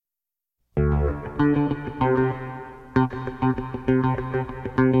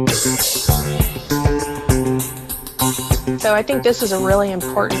So I think this is a really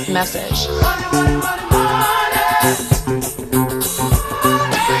important message.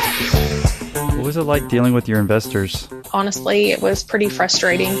 What was it like dealing with your investors? Honestly, it was pretty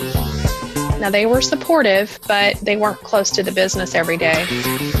frustrating. Now, they were supportive, but they weren't close to the business every day.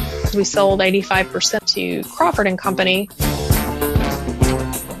 We sold 85% to Crawford and Company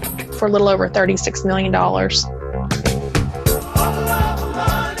for a little over $36 million.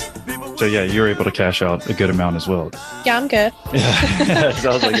 So yeah, you were able to cash out a good amount as well. Yeah, I'm good. Yeah,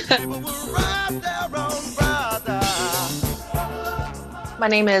 sounds like My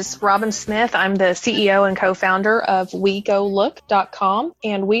name is Robin Smith. I'm the CEO and co-founder of WeGoLook.com,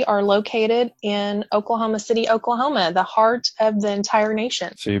 and we are located in Oklahoma City, Oklahoma, the heart of the entire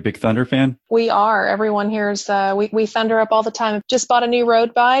nation. So you're a big Thunder fan? We are. Everyone here is, we thunder up all the time. Just bought a new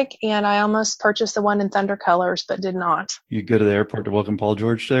road bike, and I almost purchased the one in Thunder colors, but did not. You go to the airport to welcome Paul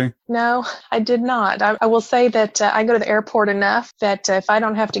George there? No, I did not. I will say that I go to the airport enough that if I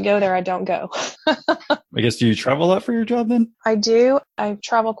don't have to go there, I don't go. I guess, do you travel a lot for your job then? I do. I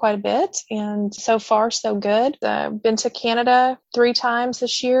travel quite a bit, and so far, so good. I've been to Canada 3 times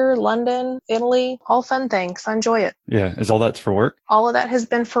this year, London, Italy, all fun things. I enjoy it. Yeah. Is all that for work? All of that has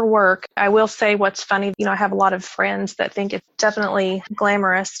been for work. I will say what's funny, I have a lot of friends that think it's definitely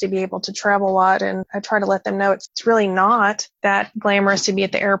glamorous to be able to travel a lot, and I try to let them know it's really not that glamorous to be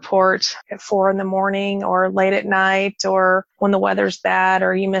at the airport at 4 a.m. or late at night or when the weather's bad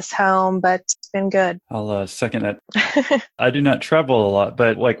or you miss home, but it's been good. I'll second that. I do not travel a lot,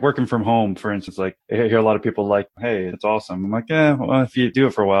 but like working from home, for instance, like I hear a lot of people like, hey, it's awesome. I'm like, yeah, well, if you do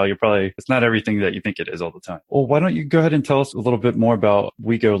it for a while, it's not everything that you think it is all the time. Well, why don't you go ahead and tell us a little bit more about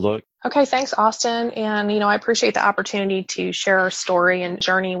WeGoLook? Okay, thanks, Austin. And, I appreciate the opportunity to share our story and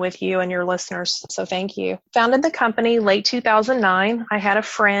journey with you and your listeners. So thank you. Founded the company late 2009. I had a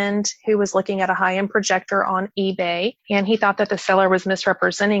friend who was looking at a high-end projector on eBay, and he thought that the seller was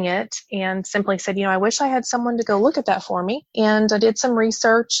misrepresenting it and simply said, I wish I had someone to go look at that for me. And I did some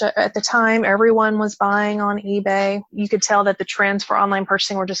research. At the time, everyone was buying on eBay. You could tell that the trends for online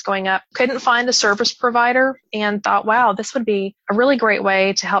purchasing were just going up. Couldn't find a service provider and thought, wow, this would be a really great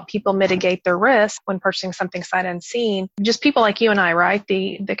way to help people mitigate their risk when purchasing something sight unseen. Just people like you and I, right?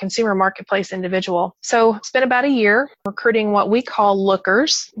 The consumer marketplace individual. So spent about a year recruiting what we call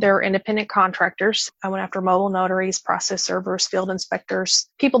lookers. They're independent contractors. I went after mobile notaries, process servers, field inspectors,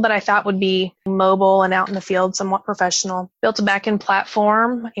 people that I thought would be mobile and out in the field, somewhat professional. Built a back-end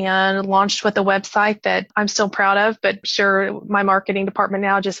platform and launched with a website that I'm still proud of, but sure, my marketing department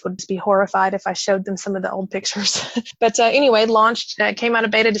now just would be horrified if I showed them some of the old pictures. But anyway, launched, came out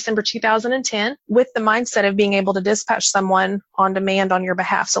of beta December 2010 with the mindset of being able to dispatch someone on demand on your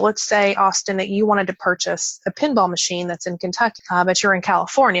behalf. So let's say, Austin, that you wanted to purchase a pinball machine that's in Kentucky, but you're in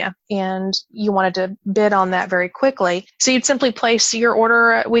California and you wanted to bid on that very quickly. So you'd simply place your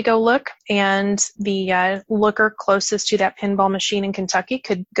order at WeGoLook, and the looker closest to that pinball machine in Kentucky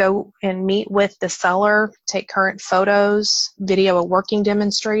could go and meet with the seller, take current photos, video a working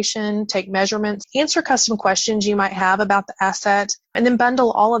demonstration, take measurements, answer custom questions you might have about the asset, and then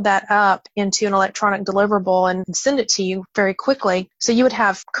bundle all of that up into an electronic deliverable and send it to you very quickly. So you would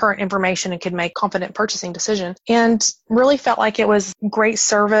have current information and could make confident purchasing decisions. And really felt like it was great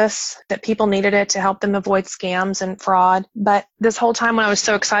service, that people needed it to help them avoid scams and fraud. But this whole time when I was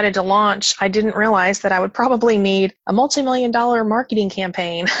so excited to launch, I didn't realize that I would probably need a multi-million-dollar marketing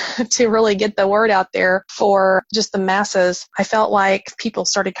campaign to really get the word out there for just the masses. I felt like people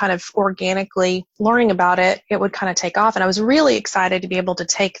started kind of organically learning about it. It would kind of take off. And I was really excited to be able to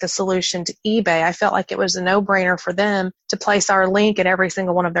take the solution to eBay. I felt like it was a no-brainer for them to place our link in every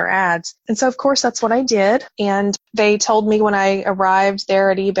single one of their ads. And so, of course, that's what I did. And they told me when I arrived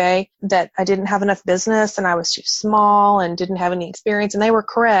there at eBay that I didn't have enough business and I was too small and didn't have any experience. And they were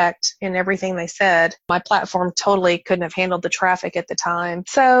correct in everything they said. My platform totally couldn't have handled the traffic at the time.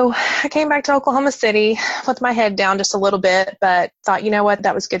 So I came back to Oklahoma City with my head down just a little bit, but thought, you know what,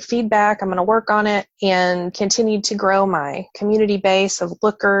 that was good feedback. I'm going to work on it, and continued to grow my community base of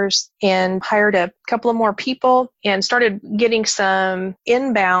lookers and hired a couple of more people and started getting some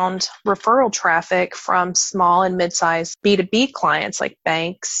inbound referral traffic from small and mid-sized B2B clients like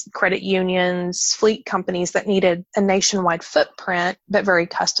banks, credit unions, fleet companies that needed a nationwide footprint, but very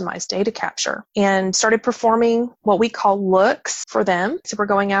customized data capture, and started performing what we call looks for them. So we're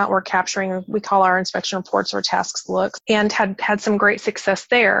going out, we're capturing, we call our inspection reports or tasks looks, and had some great success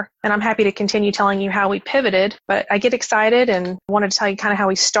there. And I'm happy to continue telling you how we pivoted, but I get excited and wanted to tell you kind of how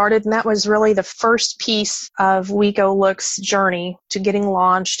we started. And that was really the first piece of WeGoLook's journey to getting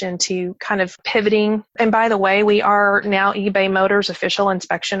launched and to kind of pivoting. And by the way, we are now eBay Motors' official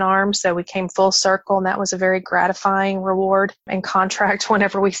inspection arm. So we came full circle, and that was a very gratifying reward and contract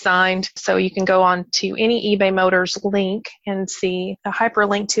whenever we signed. So you can go on to any eBay Motors link and see a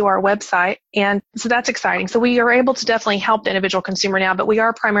hyperlink to our website. And so that's exciting. So we are able to definitely help the individual consumer now, but we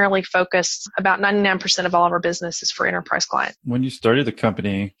are primarily focused, about 99% of all of our business is for enterprise clients. When you started the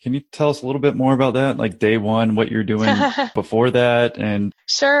company, can you tell us a little bit more about that? Like day one, what you're doing before that, and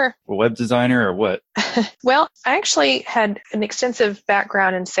Sure. a web designer or what? Well, I actually had an extensive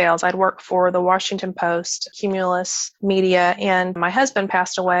background in sales. I'd worked for the Washington Post, Cumulus Media, and my husband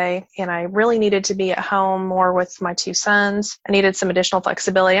passed away, and I really needed to be at home more with my two sons. I needed some additional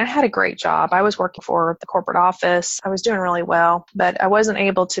flexibility. I had a great job. I was working for the corporate office. I was doing really well, but I wasn't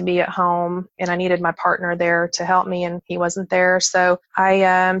able to be at home, and I needed my partner there to help me, and he wasn't there. So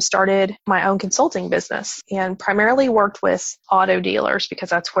I started my own consulting business and primarily worked with auto dealers because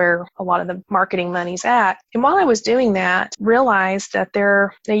that's where a lot of the marketing money's at. And while I was doing that, realized that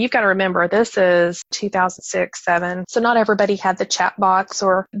now you've got to remember, this is 2006, 7. So not everybody had the chat box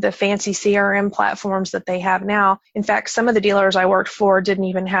or the fancy CRM platforms that they have now. In fact, some of the dealers I worked for didn't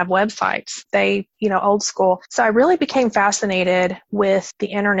even have websites. They, old school. So I really became fascinated with the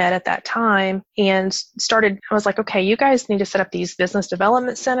internet at that time and I was like, okay, you guys need to set up these business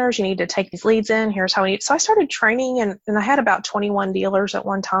development centers. You need to take these leads in. Here's how so I started training, and I had about 21 dealers at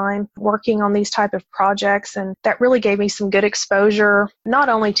one time working on these type of projects. And that really gave me some good exposure, not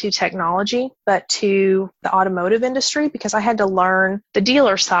only to technology, but to the automotive industry, because I had to learn the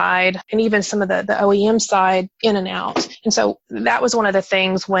dealer side and even some of the OEM side in and out. And so that was one of the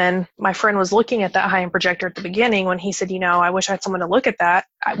things when my friend was looking at that high-end projector at the beginning, when he said, I wish I had someone to look at that.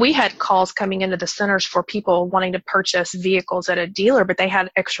 We had calls coming into the centers for people wanting to purchase vehicles at a dealer, but they had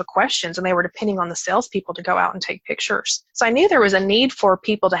extra questions and they were depending on the salespeople to go out and take pictures. So I knew there was a need for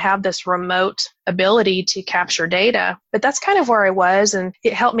people to have this remote ability to capture data, but that's kind of where I was, and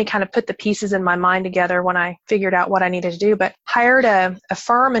it helped me kind of put the pieces in my mind together when I figured out what I needed to do. But hired a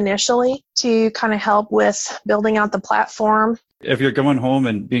firm initially to kind of help with building out the platform. If you're going home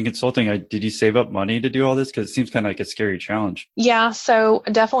and being consulting, did you save up money to do all this? Because it seems kind of like a scary challenge. Yeah, so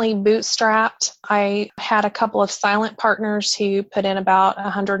definitely bootstrapped. I had a couple of silent partners who put in about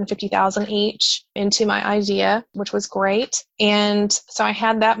 $150,000 each into my idea, which was great. And so I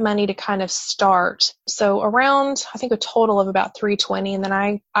had that money to kind of start. So around, I think, a total of about $320,000. And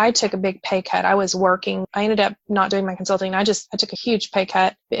then I took a big pay cut. I was working. I ended up not doing my consulting. I took a huge pay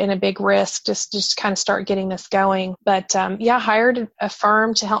cut and a big risk just kind of start getting this going. But hired a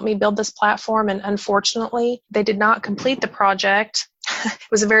firm to help me build this platform. And unfortunately, they did not complete the project. It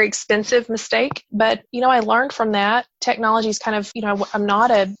was a very expensive mistake, but, I learned from that. Technology is kind of, I'm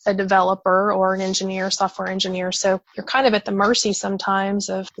not a developer or an engineer, software engineer. So you're kind of at the mercy sometimes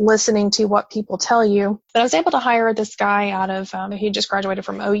of listening to what people tell you. But I was able to hire this guy out of, he just graduated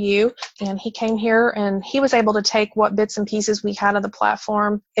from OU, and he came here and he was able to take what bits and pieces we had of the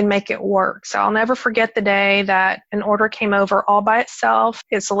platform and make it work. So I'll never forget the day that an order came over all by itself.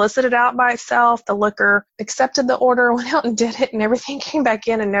 It solicited out by itself. The looker accepted the order, went out and did it, and everything came back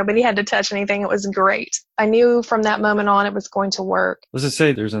in and nobody had to touch anything. It was great. I knew from that moment on it was going to work. Let's just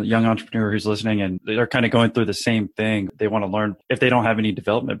say there's a young entrepreneur who's listening and they're kind of going through the same thing. They want to learn if they don't have any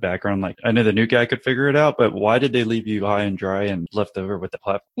development background. Like, I know the new guy could figure it out, but why did they leave you high and dry and left over with the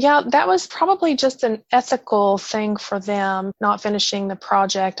platform? Yeah, that was probably just an ethical thing for them, not finishing the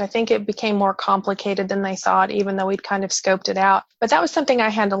project. I think it became more complicated than they thought, even though we'd kind of scoped it out. But that was something I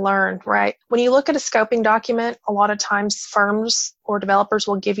had to learn, right? When you look at a scoping document, a lot of times firms or developers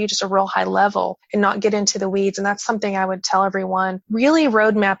will give you just a real high level and not get into the weeds. And that's something I would tell everyone. Really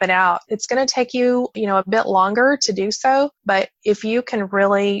roadmap it out. It's going to take you, a bit longer to do so. But if you can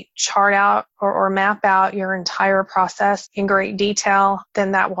really chart out or map out your entire process in great detail,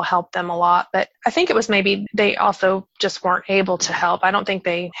 then that will help them a lot. But I think it was maybe they also just weren't able to help. I don't think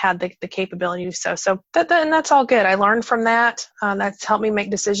they had the capability to do so. So and that's all good. I learned from that. That's helped me make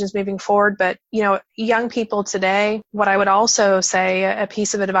decisions moving forward. But, young people today, what I would also say, a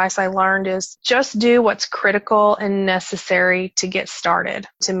piece of advice I learned is just do what's critical and necessary to get started,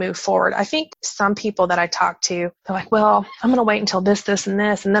 to move forward. I think some people that I talk to, they're like, well, I'm going to wait until this, and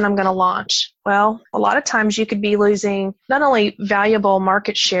this, and then I'm going to launch. Well, a lot of times you could be losing not only valuable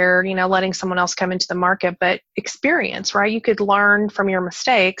market share, letting someone else come into the market, but experience, right? You could learn from your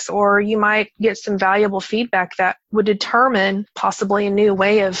mistakes, or you might get some valuable feedback that would determine possibly a new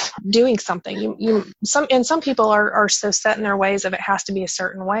way of doing something. Some people are so set in their ways of it has to be a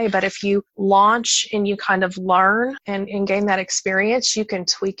certain way, but if you launch and you kind of learn and gain that experience, you can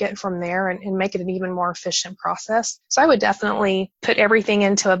tweak it from there and make it an even more efficient process. So I would definitely put everything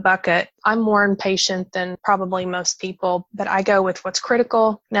into a bucket. I'm more impatient than probably most people, but I go with what's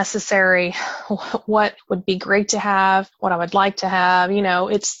critical, necessary, what would be great to have, what I would like to have,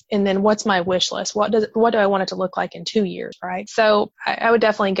 and then what's my wish list? What do I want it to look like in 2 years, right? So I would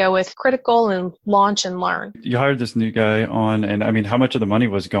definitely go with critical and launch and learn. You hired this new guy on, and I mean, how much of the money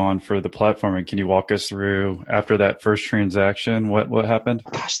was gone for the platform? And can you walk us through after that first transaction, what happened?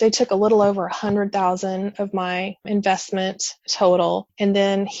 Gosh, they took a little over 100,000 of my investment total. And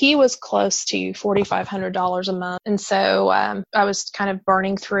then he was close to $4,500 a month. And so I was kind of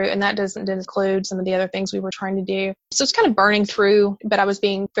burning through, and that didn't include some of the other things we were trying to do. So it's kind of burning through, but I was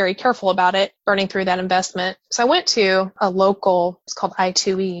being very careful about it, burning through that investment. So I went to a local, it's called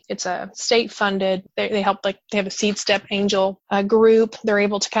I2E. It's a state funded, they help, they have a seed step angel group. They're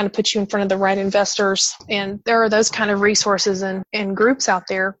able to kind of put you in front of the right investors. And there are those kind of resources and groups out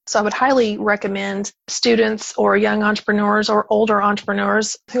there. So I would highly recommend students or young entrepreneurs or older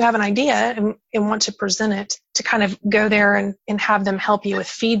entrepreneurs who have an idea and want to present it to kind of go there and have them help you with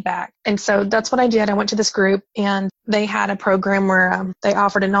feedback. And so that's what I did. I went to this group, and they had a program where they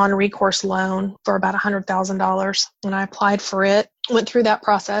offered a non-recourse loan for about $100,000. And I applied for it, went through that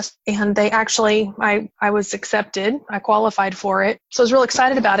process, and they actually, I was accepted. I qualified for it. So I was real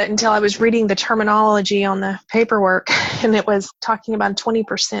excited about it until I was reading the terminology on the paperwork, and it was talking about a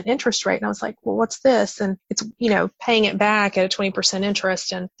 20% interest rate. And I was like, well, what's this? And it's, paying it back at a 20%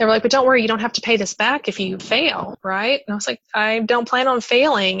 interest. And they were like, but don't worry, you don't have to pay this back if you fail, right? And I was like, I don't plan on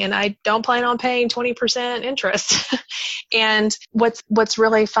failing, and I don't plan on paying 20% interest. And what's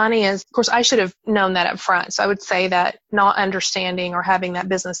really funny is, of course, I should have known that up front. So I would say that not understanding or having that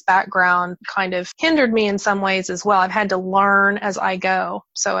business background kind of hindered me in some ways as well. I've had to learn as I go.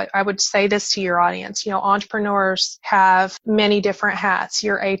 So I would say this to your audience, entrepreneurs have many different hats,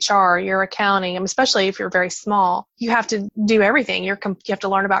 your HR, your accounting, and especially if you're very small, you have to do everything. You have to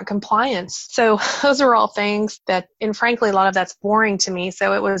learn about compliance. So those are all things that, and frankly, a lot of that's boring to me.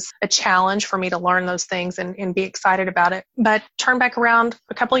 So it was a challenge for me to learn those things and be excited about it. But turn back around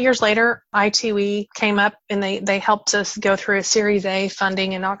a couple of years later, I2E came up, and they helped us go through a Series A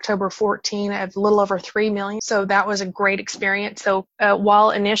funding in October 14 of a little over $3 million. So that was a great experience. So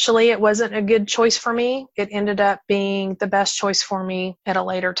while initially it wasn't a good choice for me, it ended up being the best choice for me at a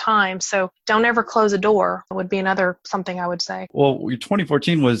later time. So don't ever close a door would be another something I would say. Well,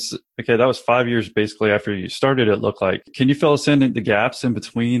 2014 was, okay, that was 5 years basically after you started, it looked like. Can you fill us in the gaps in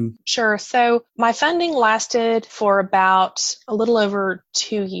between? Sure. So my funding lasted for about a little over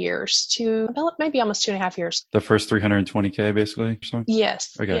 2 years, maybe almost 2.5 years. The first 320K basically?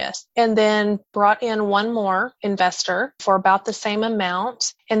 Yes. Okay. Yes. And then brought in one more investor for about the same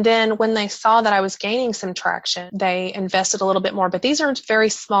amount. And then when they saw that I was gaining some traction, they invested a little bit more, but these are very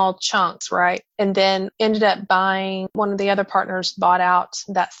small chunks, right? And then ended up buying, one of the other partners bought out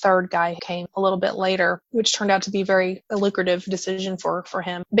that third guy who came a little bit later, which turned out to be a lucrative decision for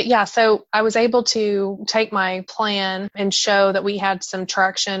him. But yeah, so I was able to take my plan and show that we had some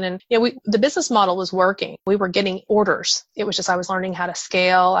traction, and the business model was working. We were getting orders. It was just I was learning how to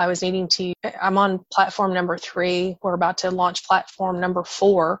scale. I'm on platform number 3. We're about to launch platform number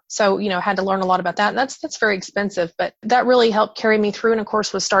 4. So, had to learn a lot about that. And that's very expensive, but that really helped carry me through. And of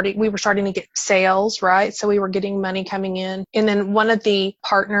course, we were starting to get sales, right? So we were getting money coming in. And then one of the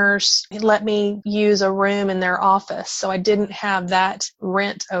partners let me use a room in their office. So I didn't have that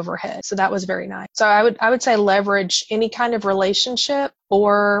rent overhead. So that was very nice. So I would say leverage any kind of relationship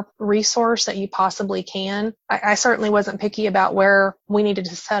or resource that you possibly can. I certainly wasn't picky about where we needed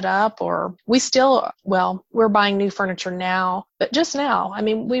to set up, or we're buying new furniture now, but just now,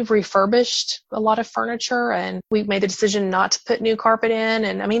 we've refurbished a lot of furniture, and we've made the decision not to put new carpet in.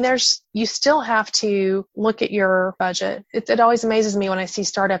 And you still have to look at your budget. It always amazes me when I see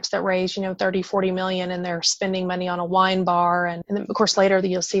startups that raise, 30, 40 million, and they're spending money on a wine bar. And then of course later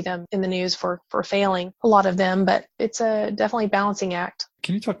you'll see them in the news for failing, a lot of them, but it's a definitely balancing act.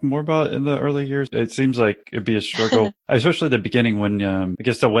 Can you talk more about in the early years? It seems like it'd be a struggle, especially the beginning when I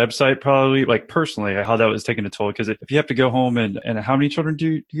guess the website probably, like personally, how that was taking a toll. Because if you have to go home and how many children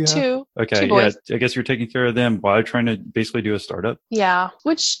do you have? Two Okay, yeah, boys. I guess you're taking care of them while trying to basically do a startup. Yeah,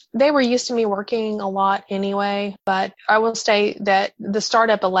 which they were used to me working a lot anyway. But I will say that the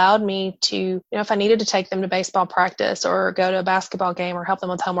startup allowed me to, if I needed to take them to baseball practice or go to a basketball game or help them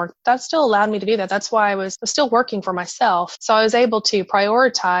with homework, that still allowed me to do that. That's why I was still working for myself. So I was able to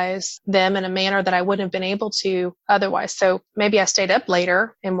prioritize them in a manner that I wouldn't have been able to otherwise. So maybe I stayed up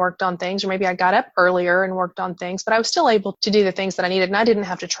later and worked on things, or maybe I got up earlier and worked on things, but I was still able to do the things that I needed. And I didn't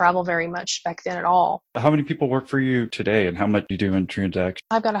have to travel very much back then at all. How many people work for you today, and how much do you do in transactions?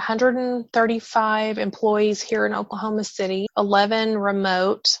 I've got 135 employees here in Oklahoma City, 11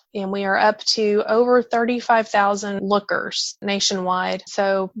 remote, and we are up to over 35,000 lookers nationwide.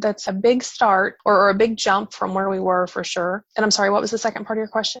 So that's a big start or a big jump from where we were for sure. And I'm sorry, what was the second part of your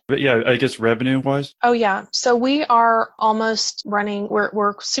question? But yeah, I guess revenue wise. Oh yeah. So we are almost running,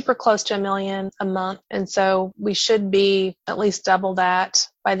 we're super close to $1 million a month. And so we should be at least double that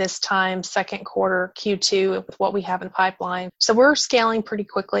by this time, second quarter, Q2, with what we have in pipeline. So we're scaling pretty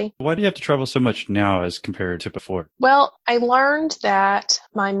quickly. Why do you have to travel so much now as compared to before? Well, I learned that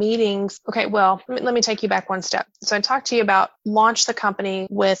my meetings, okay, well, let me take you back one step. So I talked to you about launch the company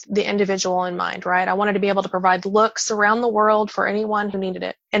with the individual in mind, right? I wanted to be able to provide looks around the world for anyone who needed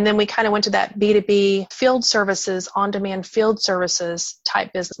it. And then we kind of went to that B2B field services, on-demand field services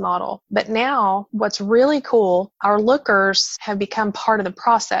type business model. But now what's really cool, our lookers have become part of the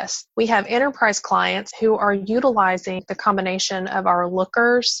process. We have enterprise clients who are utilizing the combination of our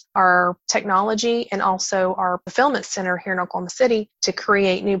lookers, our technology, and also our fulfillment center here in Oklahoma City to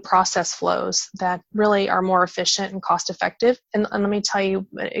create new process flows that really are more efficient and cost effective. And let me tell you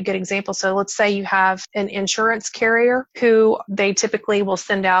a good example. So let's say you have an insurance carrier who they typically will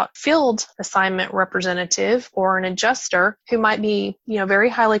send out field assignment representative or an adjuster who might be, very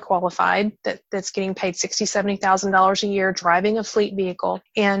highly qualified that's getting paid $60,000, $70,000 a year driving a fleet vehicle.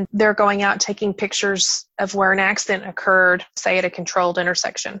 And they're going out taking pictures of where an accident occurred, say at a controlled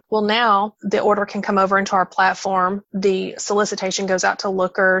intersection. Well, now the order can come over into our platform. The solicitation goes out to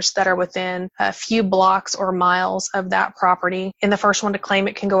lookers that are within a few blocks or miles of that property. And the first one to claim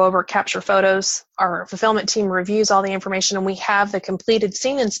it can go over, capture photos. Our fulfillment team reviews all the information, and we have the completed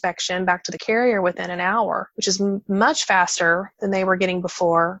scene inspection back to the carrier within an hour, which is much faster than they were getting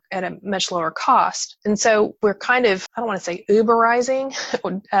before at a much lower cost. And so we're kind of, I don't want to say Uberizing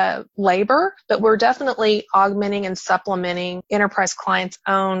labor, but we're definitely augmenting and supplementing enterprise clients'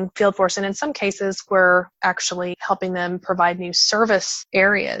 own field force. And in some cases, we're actually helping them provide new service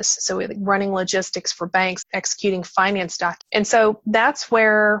areas. So we're running logistics for banks, executing finance documents. And so that's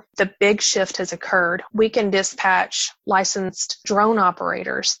where the big shift has occurred. We can dispatch licensed drone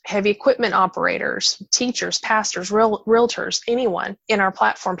operators, heavy equipment operators, teachers, pastors, realtors, anyone in our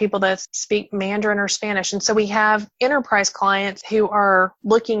platform, people that speak Mandarin or Spanish. And so we have enterprise clients who are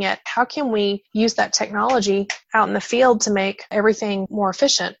looking at how can we use that technology out in the field to make everything more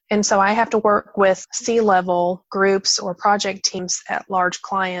efficient. And so I have to work with C-level groups or project teams at large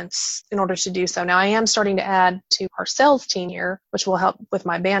clients in order to do so. Now I am starting to add to our sales team here, which will help with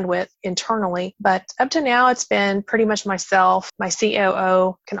my bandwidth internally. But up to now, it's been pretty much myself. My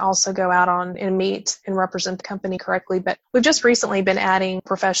COO can also go out on and meet and represent the company correctly. But we've just recently been adding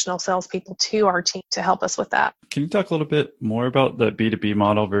professional salespeople to our team to help us with that. Can you talk a little bit more about the B2B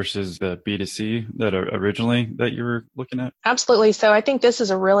model versus the B2C that originally that you were looking at? Absolutely. So I think this is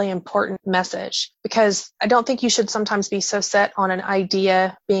a really important message because I don't think you should sometimes be so set on an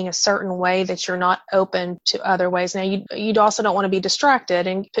idea being a certain way that you're not open to other ways. Now, you also don't want to be distracted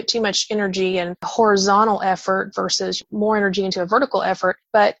and put too much energy and horizontal effort versus more energy into a vertical effort.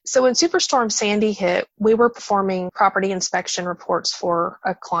 But so when Superstorm Sandy hit, we were performing property inspection reports for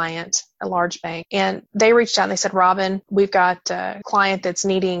a client, a large bank, and they reached out and they said, Robin, we've got a client that's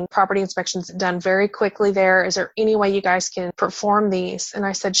needing property inspections done very quickly there. Is there any way you guys can perform these? And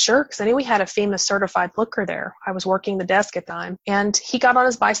I said, sure, because I knew we had a FEMA certified looker there. I was working the desk at the time. And he got on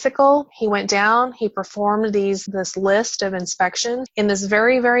his bicycle, he went down, he performed this list of inspections in this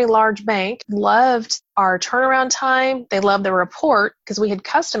very, very large bank, loved our turnaround time. They loved the report because we had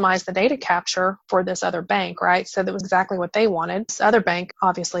customized the data capture for this other bank, right? So that was exactly what they wanted. This other bank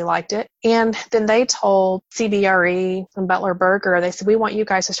obviously liked it. And then they told CBRE and Butler Berger, they said, we want you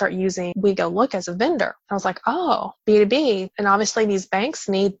guys to start using WeGoLook as a vendor. I was like, oh, B2B. And obviously these banks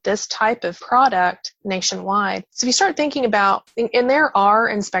need this type of product nationwide. So if you start thinking about, and there are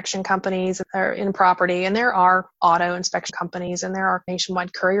inspection companies that are in property, and there are auto inspection companies, and there are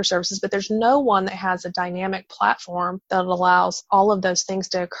nationwide courier services, but there's no one that has has a dynamic platform that allows all of those things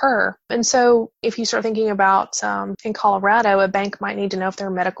to occur. And so if you start thinking about in Colorado, a bank might need to know if there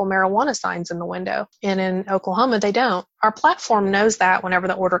are medical marijuana signs in the window. And in Oklahoma, they don't. Our platform knows that whenever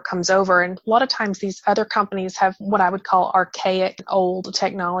the order comes over. And a lot of times these other companies have what I would call archaic, old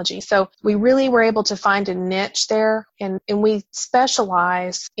technology. So we really were able to find a niche there. And we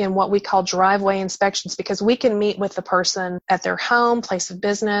specialize in what we call driveway inspections because we can meet with the person at their home, place of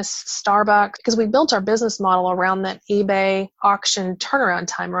business, Starbucks, because we built our business model around that eBay auction turnaround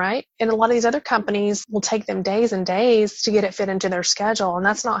time, right? And a lot of these other companies will take them days and days to get it fit into their schedule. And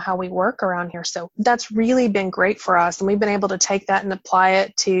that's not how we work around here. So that's really been great for us. And we've been able to take that and apply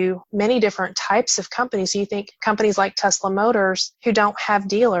it to many different types of companies. So you think companies like Tesla Motors who don't have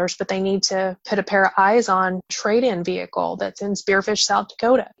dealers, but they need to put a pair of eyes on a trade-in vehicle that's in Spearfish, South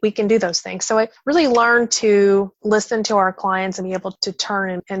Dakota. We can do those things. So I really learned to listen to our clients and be able to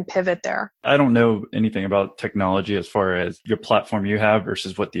turn and pivot there. I don't know anything about technology as far as your platform you have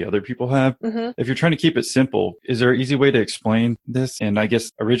versus what the other people have. Mm-hmm. If you're trying to keep it simple, is there an easy way to explain this? And I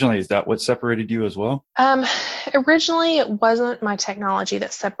guess originally, is that what separated you as well? Originally, it wasn't my technology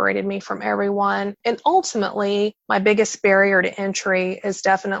that separated me from everyone. And ultimately, my biggest barrier to entry is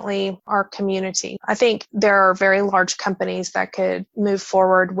definitely our community. I think there are very large companies that could move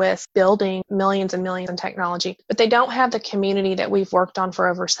forward with building millions and millions in technology, but they don't have the community that we've worked on for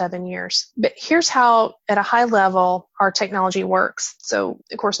over 7 years. But here's how, at a high level, our technology works. So,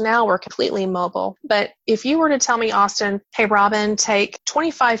 of course, now we're completely mobile. But if you were to tell me, Austin, hey, Robin, take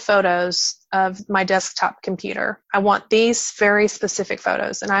 25 photos of my desktop computer. I want these very specific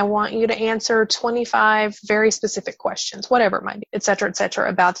photos, and I want you to answer 25 very specific questions, whatever it might be, et cetera,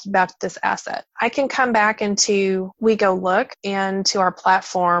 about this asset. I can come back into WeGoLook and to our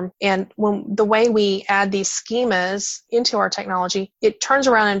platform, and when the way we add these schemas into our technology, it turns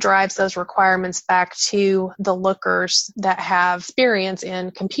around and drives those requirements back to the lookers that have experience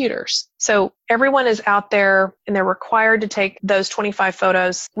in computers. So everyone is out there and they're required to take those 25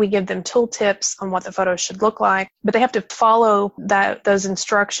 photos. We give them tool tips on what the photos should look like, but they have to follow those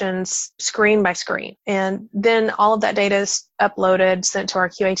instructions screen by screen. And then all of that data is uploaded, sent to our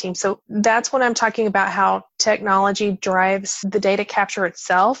QA team. So that's what I'm talking about, how technology drives the data capture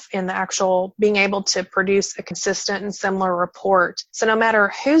itself and the actual being able to produce a consistent and similar report. So no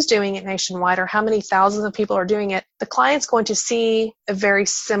matter who's doing it nationwide or how many thousands of people are doing it, the client's going to see a very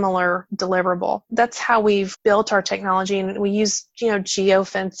similar deliverable. That's how we've built our technology, and we use,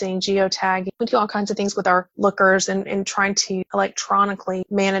 geofencing, geotagging. We do all kinds of things with our lookers and trying to electronically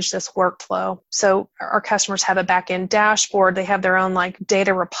manage this workflow. So our customers have a back-end dashboard. They have their own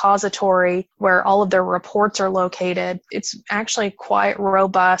data repository where all of their reports are located. It's actually quite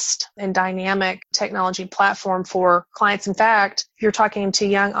robust and dynamic technology platform for clients. In fact, if you're talking to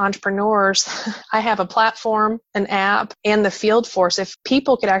young entrepreneurs, I have a platform, an app, and the field force. If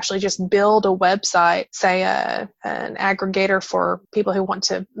people could actually just build a website, say an aggregator for people who want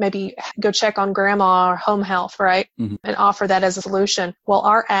to maybe go check on grandma or home health, right? Mm-hmm. And offer that as a solution. Well,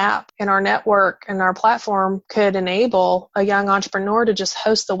 our app and our network and our platform could enable a young entrepreneur to just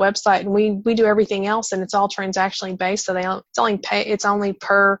host the website, and we do everything else, and it's all transactionally based. So it's only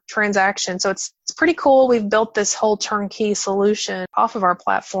per transaction. So it's pretty cool. We've built this whole turnkey solution off of our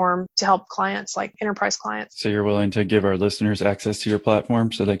platform to help clients, like enterprise clients. So you're willing to give our listeners access to your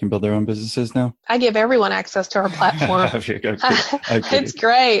platform so they can build their own businesses now? I give everyone access to our platform. It's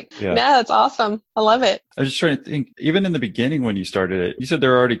great. Yeah. No, it's awesome. I love it. I was just trying to think, even in the beginning when you started it, you said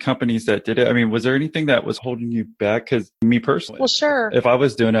there are already companies that did it. I mean, was there anything that was holding you back? Because me personally, well, sure. If I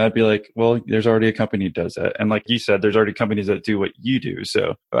was doing it, I'd be like, well, there's already a company that does that. And like you said, there's already companies that do what you do.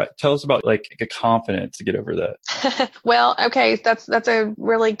 So tell us about a confidence to get over that. Well, okay. That's a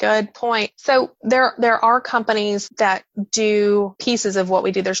really good point. So there are companies that do pieces of what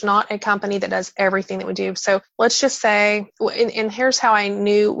we do. There's not a company that does everything that we do. So let's just say, and here's how I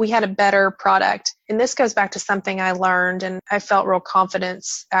knew we had a better product. And this goes back to something I learned, and I felt real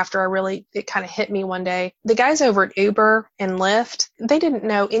confidence after it kind of hit me one day. The guys over at Uber and Lyft, they didn't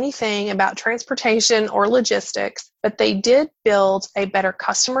know anything about transportation or logistics, but they did build a better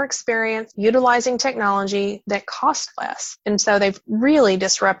customer experience utilizing technology that cost less. And so they've really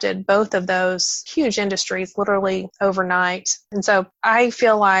disrupted both of those huge industries literally overnight. And so I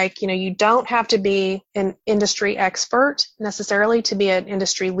feel like, you don't have to be an industry expert necessarily to be an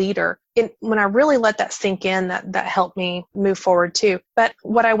industry leader. When I really let that sink in, that helped me move forward too. But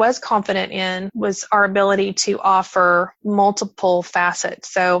what I was confident in was our ability to offer multiple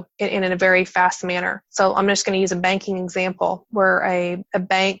facets, so in a very fast manner. So I'm just going to use a banking example where a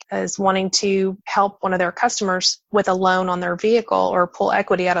bank is wanting to help one of their customers with a loan on their vehicle or pull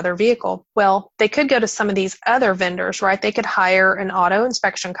equity out of their vehicle. Well, they could go to some of these other vendors, right? They could hire an auto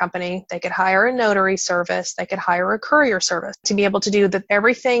inspection company. They could hire a notary service. They could hire a courier service to be able to do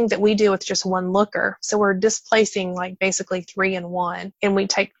everything that we do with just one looker. So we're displacing like basically 3 in 1. And we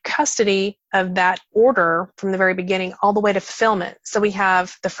take custody of that order from the very beginning all the way to fulfillment. So we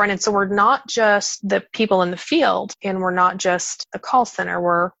have the front end. So we're not just the people in the field, and we're not just the call center,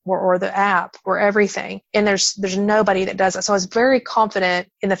 or the app, we're everything. And there's nobody that does it. So I was very confident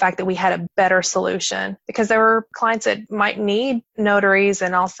in the fact that we had a better solution, because there were clients that might need notaries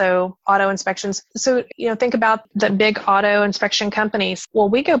and also auto inspections. So, think about the big auto inspection companies. Well,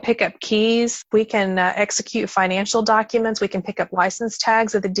 we go pick up keys. We can execute financial documents. We can pick up license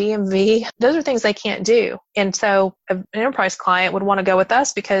tags at the DMV. Those are things they can't do. And so an enterprise client would want to go with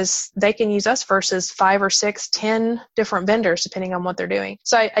us because they can use us versus 5 or 6, 10 different vendors, depending on what they're doing.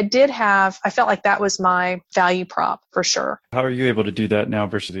 So I felt like that was my value prop for sure. How are you able to do that now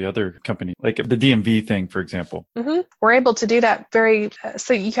versus the other company? Like the DMV thing, for example. Mm-hmm. We're able to do that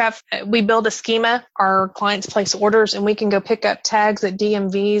we build a schema. Our clients place orders and we can go pick up tags at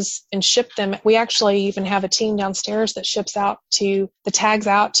DMVs and ship them. We actually even have a team downstairs that ships the tags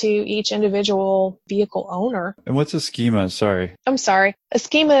out to each individual vehicle owner. And what's a schema? Sorry. I'm sorry. A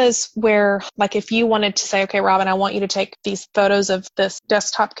schema is where, like, if you wanted to say, okay, Robin, I want you to take these photos of this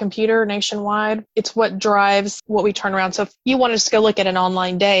desktop computer nationwide, it's what drives what we turn around. So if you wanted to go look at an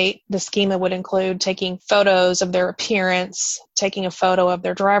online date, the schema would include taking photos of their appearance, taking a photo of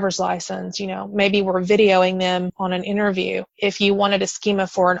their driver's license. Maybe we're videoing them on an interview. If you wanted a schema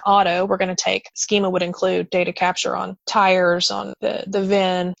for an auto, schema would include data capture on tires, on the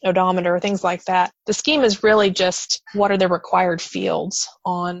VIN, odometer, things like that. The schema is really just what are the required fields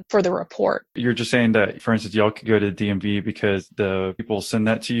for the report. You're just saying that, for instance, y'all could go to the DMV because the people send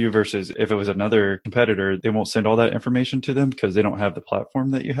that to you, versus if it was another competitor, they won't send all that information to them because they don't have the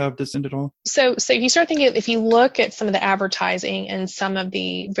platform that you have to send it all? So if you start thinking, if you look at some of the advertising and some of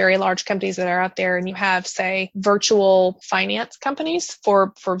the very large companies that are out there, and you have, say, virtual finance companies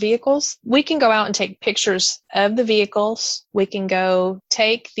for vehicles, we can go out and take pictures of the vehicles. We can go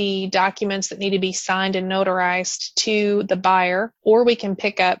take the documents that need to be signed and notarized to the buyer, or we can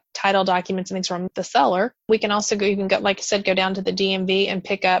pick up title documents and things from the seller. We can also go down to the DMV and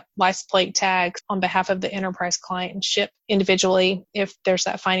pick up license plate tags on behalf of the enterprise client and ship individually if there's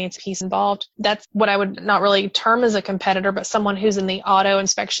that finance piece involved. That's what I would not really term as a competitor, but someone who's in the auto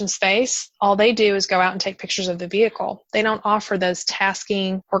inspection space. All they do is go out and take pictures of the vehicle. They don't offer those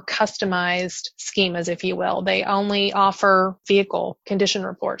tasking or customized schemas, if you will. They only offer vehicle condition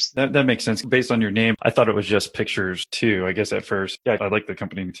reports. That makes sense. Based on your name, I thought it was just pictures too, I guess at first. Yeah, I like the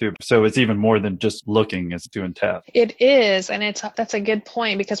company too. So it's even more than just looking, it's doing tasks. It is. And that's a good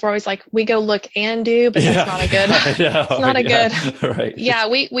point, because we're always like, we go look and do, but that's not a good, right. Yeah.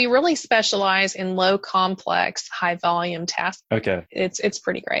 We really specialize in low complex, high volume tasks. Okay. It's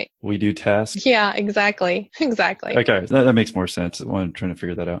pretty great. We do tasks. Yeah, exactly. Okay. That makes more sense. I'm trying to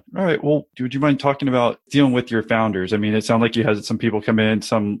figure that out. All right. Well, would you mind talking about dealing with your founders? I mean, it sounded like you had some people come in,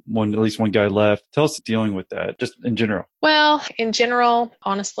 at least one guy left. Tell us dealing with that, just in general. Well, in general,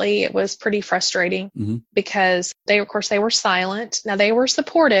 honestly, it was pretty frustrating because they were silent. Now, they were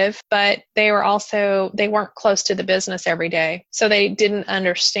supportive, but they weren't close to the business every day. So they didn't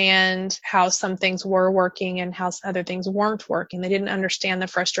understand how some things were working and how other things weren't working. They didn't understand the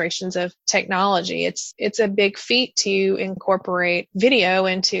frustrations of technology. It's a big feat to incorporate video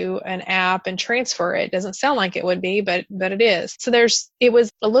into an app and transfer it. It doesn't sound like it would be, but it is. So it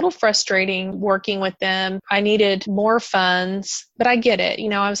was a little frustrating working with them. I needed more funds, but I get it.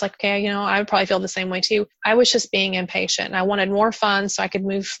 I was like, okay, I would probably feel the same way too. I was just being impatient, and I wanted more funds so I could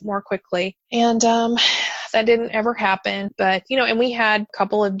move more quickly. And that didn't ever happen. But, and we had a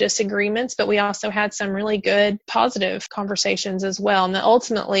couple of disagreements, but we also had some really good positive conversations as well. And then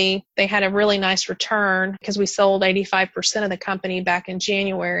ultimately, they had a really nice return because we sold 85% of the company back in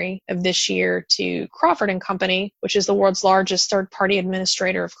January of this year to Crawford and Company, which is the world's largest third-party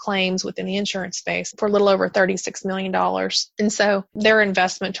administrator of claims within the insurance space, for a little over $36 million. And so their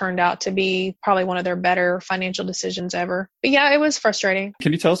investment turned out to be probably one of their better financial decisions ever. But yeah, it was frustrating.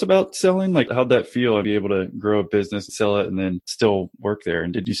 Can you tell us about selling? Like, how'd that feel to be able to to grow a business, sell it, and then still work there?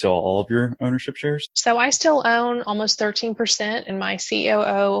 And did you sell all of your ownership shares? So I still own almost 13%, and my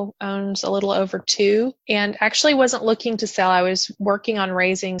COO owns a little over 2, and actually wasn't looking to sell. I was working on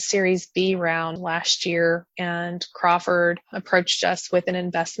raising Series B round last year, and Crawford approached us with an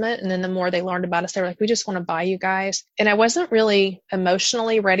investment. And then the more they learned about us, they were like, we just want to buy you guys. And I wasn't really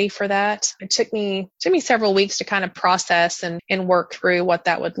emotionally ready for that. It took me several weeks to kind of process and work through what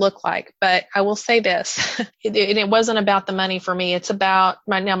that would look like. But I will say this, it wasn't about the money for me. It's about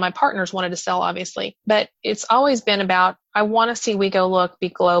my partners wanted to sell, obviously, but it's always been about, I want to see WeGoLook be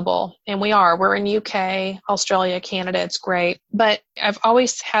global. And we are. We're in UK, Australia, Canada. It's great. But I've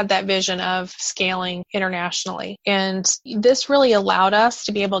always had that vision of scaling internationally. And this really allowed us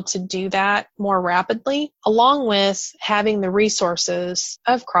to be able to do that more rapidly, along with having the resources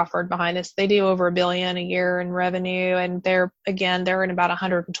of Crawford behind us. They do over $1 billion a year in revenue. And they're in about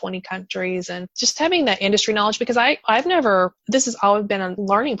 120 countries. And just having that industry knowledge, because this has always been a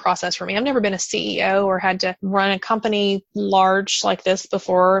learning process for me. I've never been a CEO or had to run a company large like this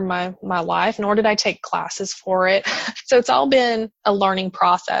before in my life, nor did I take classes for it. So it's all been a learning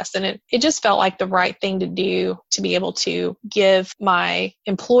process, and it just felt like the right thing to do to be able to give my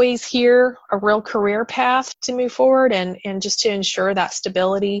employees here a real career path to move forward and just to ensure that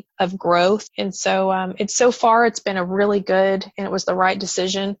stability of growth. And so so far it's been a really good, and it was the right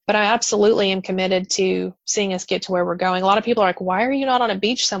decision, but I absolutely am committed to seeing us get to where we're going. A lot of people are like, why are you not on a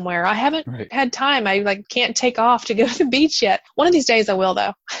beach somewhere? I haven't had time. I can't take off to go to the beach yet. One of these days I will,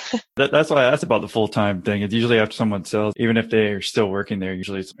 though. That's why I asked about the full-time thing. It's usually after someone sells, even if they're still working there,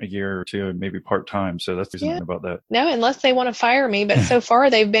 usually it's a year or two and maybe part-time. So that's the reason about that. No, unless they want to fire me. But so far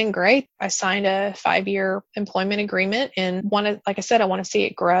they've been great. I signed a 5-year employment agreement and like I said, I want to see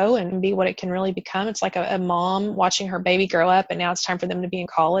it grow and be what it can really become. It's like a mom watching her baby grow up, and now it's time for them to be in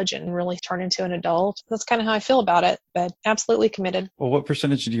college and really turn into an adult. That's kind of how I feel about it, but absolutely committed. Well, what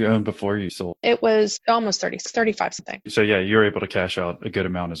percentage did you own before you sold? It was almost 35 something. So yeah, you were able to cash out a good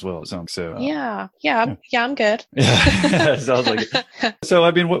amount as well. It sounds so. Yeah, I'm good. Yeah, sounds like it. So,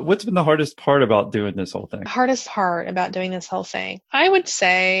 I mean, what's been the hardest part about doing this whole thing? The hardest part about doing this whole thing, I would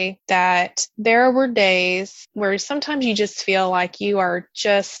say that there were days where sometimes you just feel like you are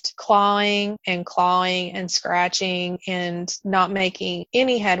just clawing and scratching and not making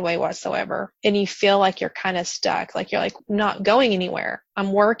any headway whatsoever. And you feel like you're kind of stuck, like you're like not going anywhere.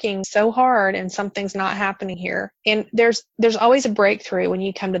 I'm working so hard and something's not happening here. And there's always a breakthrough when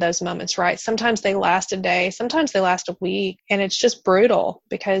you come to those moments, right? Sometimes they last a day, sometimes they last a week, and it's just brutal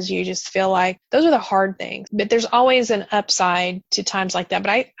because you just feel like those are the hard things. But there's always an upside to times like that.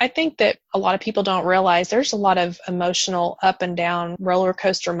 But I think that a lot of people don't realize there's a lot of emotional up and down roller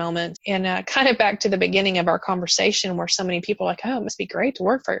coaster moments. And kind of back to the beginning of our conversation where so many people are like, oh, it must be great to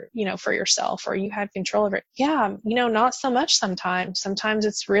work for yourself, or you have control over it. Yeah, not so much sometimes. Sometimes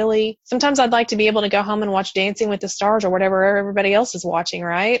I'd like to be able to go home and watch Dancing with the Stars or whatever everybody else is watching,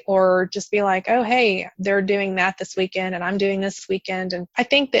 right? Or just be like, oh, hey, they're doing that this weekend and I'm doing this weekend. And I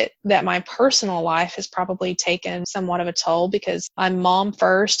think that my personal life has probably taken somewhat of a toll because I'm mom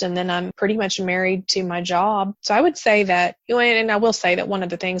first and then I'm pretty much married to my job. So I would say that, and I will say that one of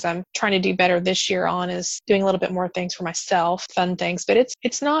the things I'm trying to do better this year on is doing a little bit more things for myself, fun things, but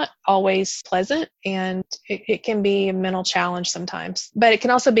it's not always pleasant, and it can be a mental challenge sometimes. But it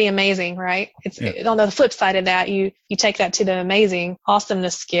can also be amazing, right? On the flip side of that, you take that to the amazing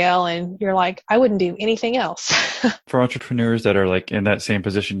awesomeness scale and you're like, I wouldn't do anything else. For entrepreneurs that are like in that same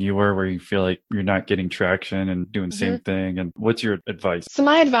position you were, where you feel like you're not getting traction and doing the same thing, and what's your advice? So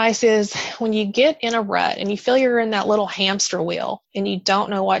my advice is when you get in a rut and you feel you're in that little hamster wheel and you don't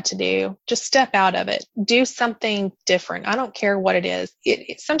know what to do, just step out of it. Do something different. I don't care what it is.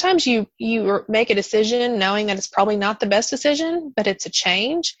 Sometimes you make a decision knowing that it's probably not the best decision, but it's a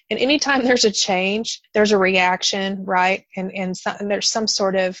change. And anytime there's a change, there's a reaction, right? And there's some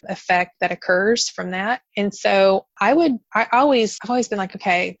sort of effect that occurs from that. And so I've always been like,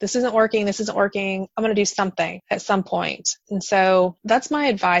 okay, this isn't working. I'm going to do something at some point. And so that's my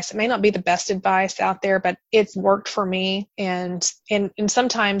advice. It may not be the best advice out there, but it's worked for me. And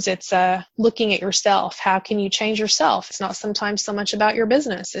sometimes it's looking at yourself. How can you change yourself? It's not sometimes so much about your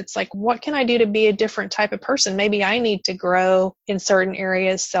business. It's like, what can I do to be a different type of person? Maybe I need to grow in certain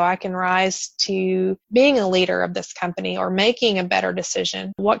areas so I can rise to being a leader of this company or making a better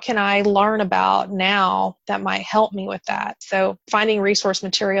decision. What can I learn about now that might help me with that? So finding resource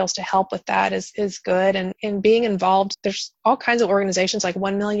materials to help with that is good. And being involved, there's all kinds of organizations like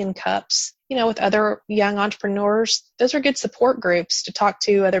 1 Million Cups with other young entrepreneurs, those are good support groups to talk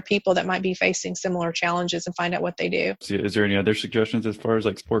to other people that might be facing similar challenges and find out what they do. Is there any other suggestions as far as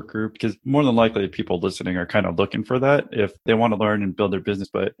like support group? Because more than likely people listening are kind of looking for that if they want to learn and build their business,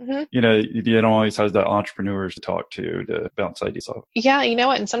 but you don't always have the entrepreneurs to talk to bounce ideas off. Yeah, you know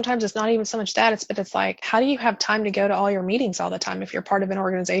what? And sometimes it's not even so much that, it's like, how do you have time to go to all your meetings all the time? If you're part of an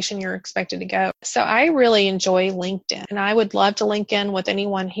organization, you're expected to go. So I really enjoy LinkedIn, and I would love to link in with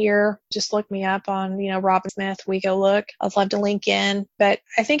anyone here. Just look me up on, Robin Smith, WeGoLook. I'd love to link in, but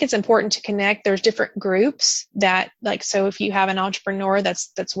I think it's important to connect. There's different groups that, like, so if you have an entrepreneur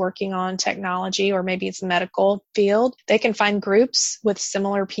that's working on technology, or maybe it's medical field, they can find groups with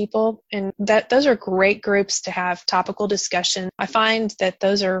similar people, and those are great groups to have topical discussion. I find that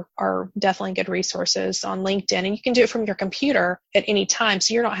those are definitely good resources on LinkedIn, and you can do it from your computer at any time,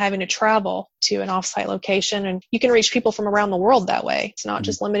 so you're not having to travel to an offsite location, and you can reach people from around the world that way. It's not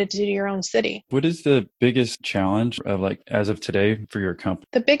just limited to your own city. What is the biggest challenge of, like, as of today for your company?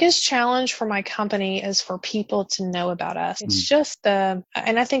 The biggest challenge for my company is for people to know about us. It's just and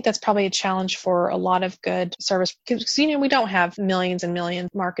I think that's probably a challenge for a lot of good service, because we don't have millions and millions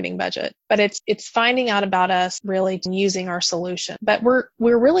marketing budget, but it's finding out about us, really using our solution. But we're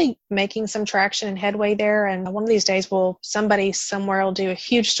really making some traction and headway there, and one of these days somebody somewhere will do a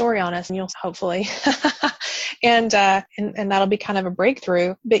huge story on us, and you'll hopefully and that'll be kind of a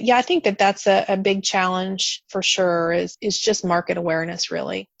breakthrough. But yeah, I think that's a big challenge for sure, is just market awareness,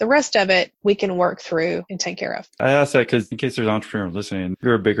 really. The rest of it we can work through and take care of. I ask that because in case there's an entrepreneur listening,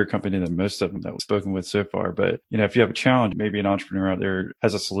 you're a bigger company than most of them that we've spoken with so far. But if you have a challenge, maybe an entrepreneur out there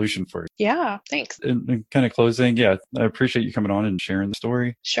has a solution for you. Yeah, thanks. And kind of closing, I appreciate you coming on and sharing the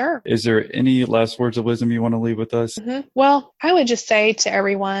story. Sure. Is there any last words of wisdom you want to leave with us? Well, I would just say to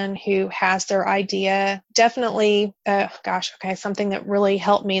everyone who has their idea, definitely, something that really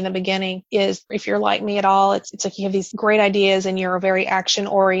helped me in the beginning is, if you're like me at all, it's like you have these great ideas and you're very action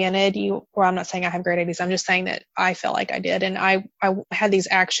oriented. I'm not saying I have great ideas. I'm just saying that I felt like I did. And I had these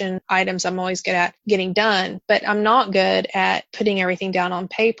action items I'm always good at getting done, but I'm not good at putting everything down on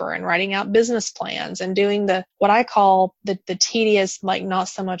paper and writing out business plans and doing what I call the tedious, like not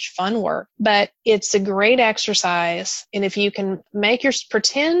so much fun work. But it's a great exercise. And if you can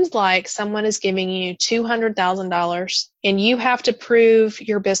pretend like someone is giving you $200,000 and you have to prove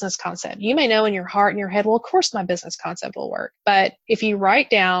your business concept. You may know in your heart and your head, well, of course my business concept will work. But if you write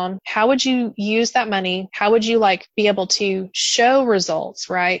down, how would you use that money? How would you be able to show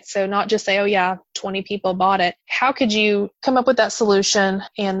results, right? So not just say, oh yeah, 20 people bought it. How could you come up with that solution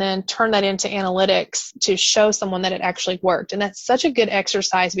and then turn that into analytics to show someone that it actually worked? And that's such a good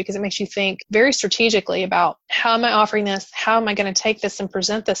exercise because it makes you think very strategically about, how am I offering this? How am I going to take this and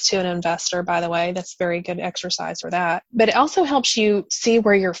present this to an investor? By the way, that's very good exercise for that. But it also helps you see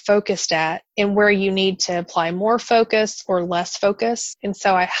where you're focused at and where you need to apply more focus or less focus. And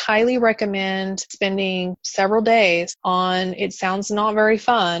so I highly recommend spending several days on, it sounds not very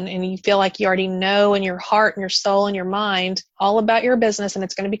fun, and you feel like you already know in your heart and your soul and your mind all about your business, and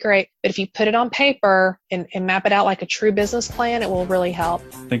it's going to be great. But if you put it on paper and map it out like a true business plan, it will really help.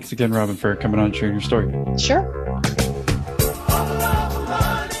 Thanks again, Robin, for coming on and sharing your story. Sure.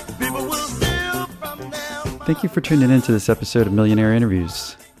 Thank you for tuning in to this episode of Millionaire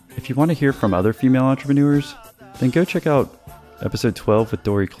Interviews. If you want to hear from other female entrepreneurs, then go check out episode 12 with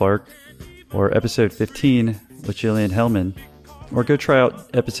Dory Clark, or episode 15 with Jillian Hellman, or go try out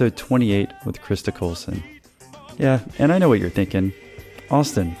episode 28 with Krista Colson. Yeah, and I know what you're thinking.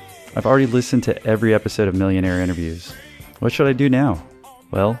 Austin, I've already listened to every episode of Millionaire Interviews. What should I do now?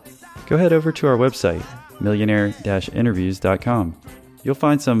 Well, go head over to our website, millionaire-interviews.com. You'll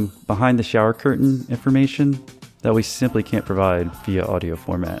find some behind the shower curtain information that we simply can't provide via audio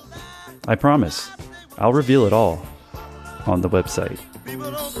format. I promise, I'll reveal it all on the website.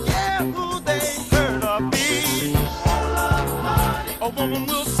 People don't care who they heard of me. A woman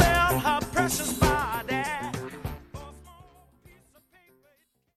will